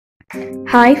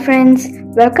Hi friends,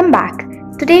 welcome back.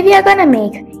 Today we are gonna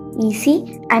make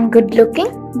easy and good looking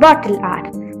bottle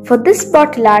art. For this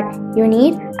bottle art, you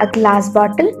need a glass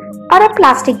bottle or a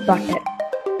plastic bottle.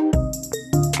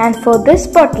 And for this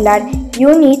bottle art,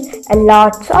 you need a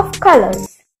lots of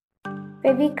colors.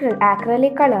 Fevicryl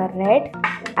acrylic color red,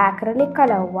 acrylic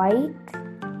color white,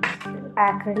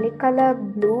 acrylic color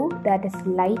blue, that is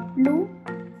light blue,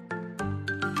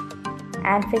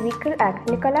 and Fevicryl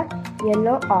acrylic color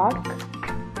yellow ochre,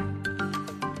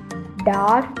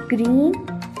 dark green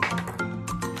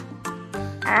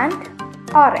and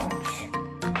orange.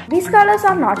 These colors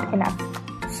are not enough,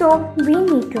 so we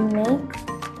need to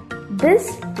make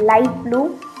this light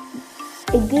blue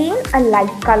again a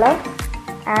light color,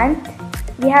 and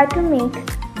we have to make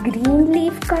green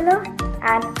leaf color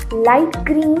and light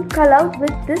green color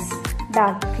with this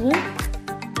dark green,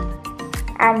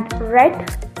 and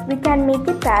red we can make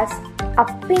it as a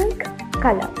pink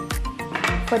color.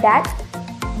 For that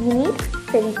we need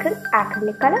Fevicryl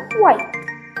acrylic color white,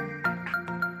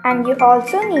 and you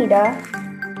also need a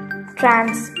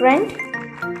transparent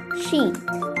sheet.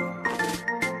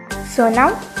 So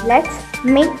now let's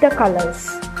make the colors.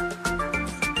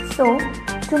 So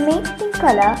to make pink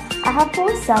color, I have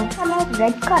poured some color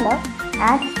red color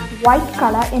and white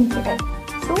color into it.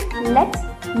 So let's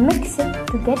mix it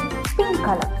to get pink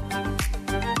color.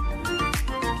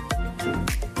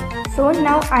 So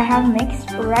now I have mixed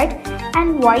red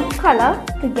and white color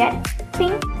to get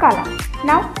pink color.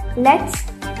 Now let's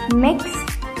mix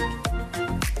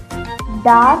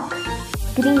dark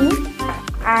green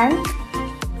and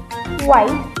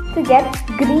white to get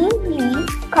green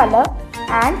leaf color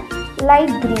and light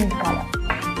green color.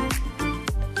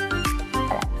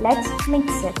 Let's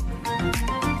mix it.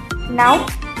 Now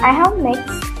I have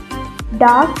mixed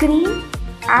dark green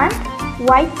and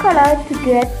white color to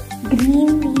get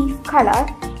green leaf color.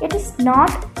 It is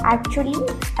not actually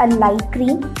a light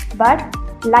green but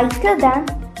lighter than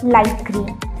light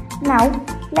green. Now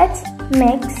let's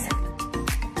mix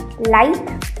light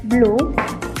blue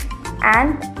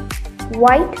and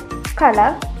white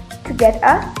color to get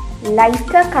a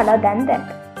lighter color than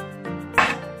that.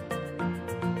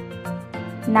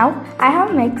 Now I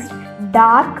have mixed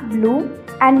dark blue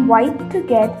and white to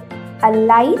get a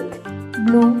light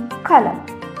blue color.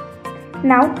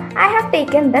 Now I have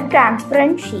taken the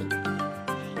transparent sheet.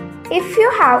 If you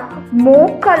have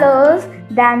more colors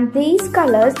than these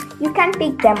colors, you can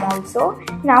take them also.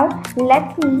 Now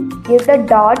let me give the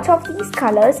dots of these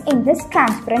colors in this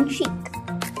transparent sheet.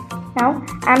 Now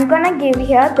I am gonna give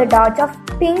here the dots of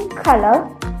pink color.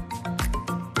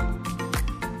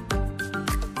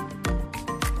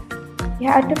 You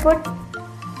have to put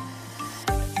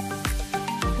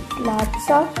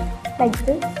lots of like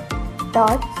this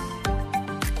dots.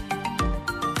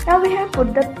 Now we have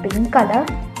put the pink color.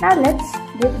 Now let's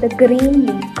give the green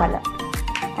leaf color.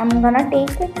 I'm gonna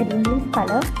take the green leaf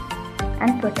color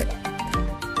and put it.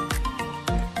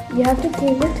 You have to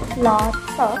give it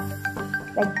lots of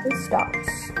like this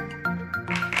dots.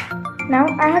 Now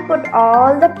I have put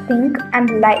all the pink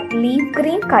and light leaf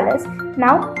green colors.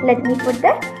 Now let me put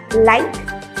the light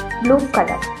blue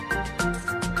color.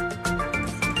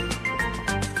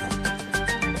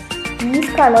 These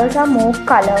colors are more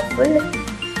colorful.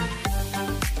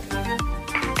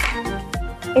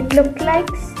 It looks like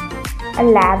a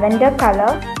lavender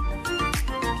color.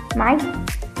 My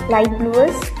light blue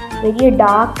is very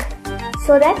dark,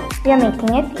 so that we are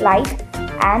making it light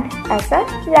and as a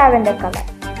lavender color.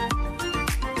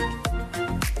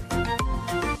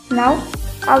 Now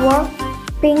our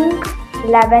pink,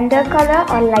 lavender color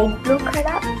or light blue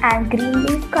color and green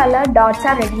leaf color dots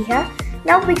are ready here.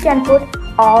 Now we can put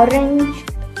orange,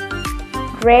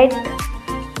 red,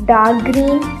 dark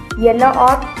green, yellow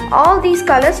or all these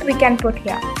colors we can put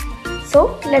here.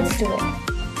 So let's do it.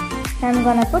 I'm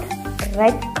gonna put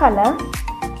red color.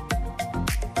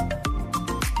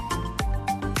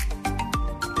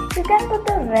 You can put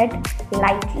the red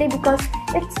lightly because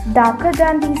it's darker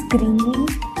than these green leaf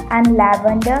and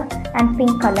lavender and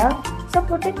pink color. So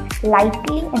put it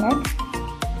lightly in it.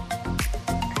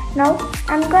 Now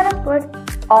I'm gonna put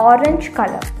orange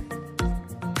color.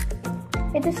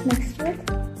 It is mixed with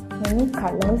many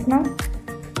colors now.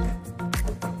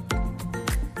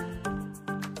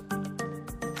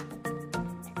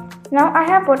 Now I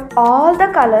have put all the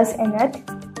colors in it,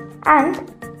 and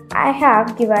I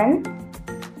have given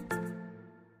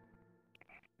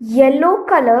yellow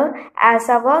color as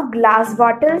our glass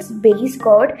bottle's base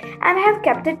coat, and I have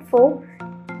kept it for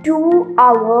 2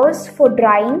 hours for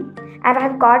drying, and I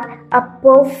have got a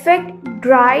perfect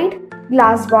dried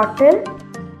glass bottle.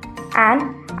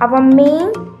 And our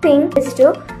main thing is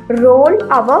to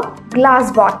roll our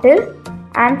glass bottle,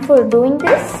 and for doing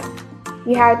this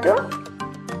you have to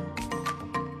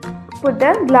put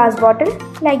the glass bottle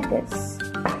like this.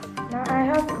 Now I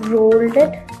have rolled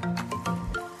it.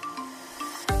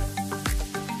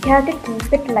 You have to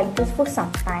keep it like this for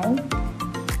some time.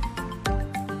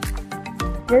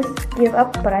 Just give a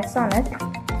press on it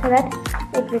so that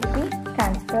it will be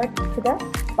transferred to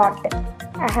the bottle.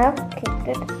 I have kept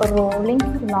it rolling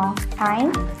for a long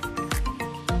time.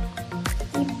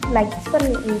 Keep like this for a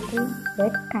little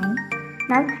bit time.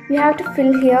 Now you have to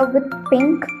fill here with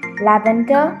pink,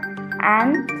 lavender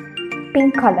and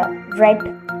pink color. Red,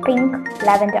 pink,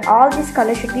 lavender, all these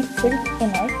colors should be filled in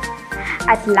it.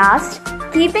 At last,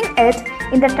 keeping it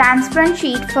in the transparent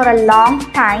sheet for a long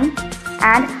time,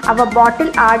 and our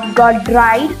bottle art got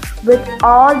dried with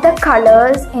all the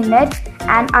colors in it,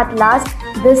 and at last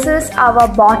this is our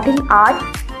bottle art,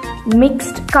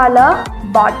 mixed color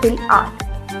bottle art.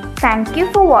 Thank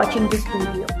you for watching this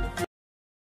video.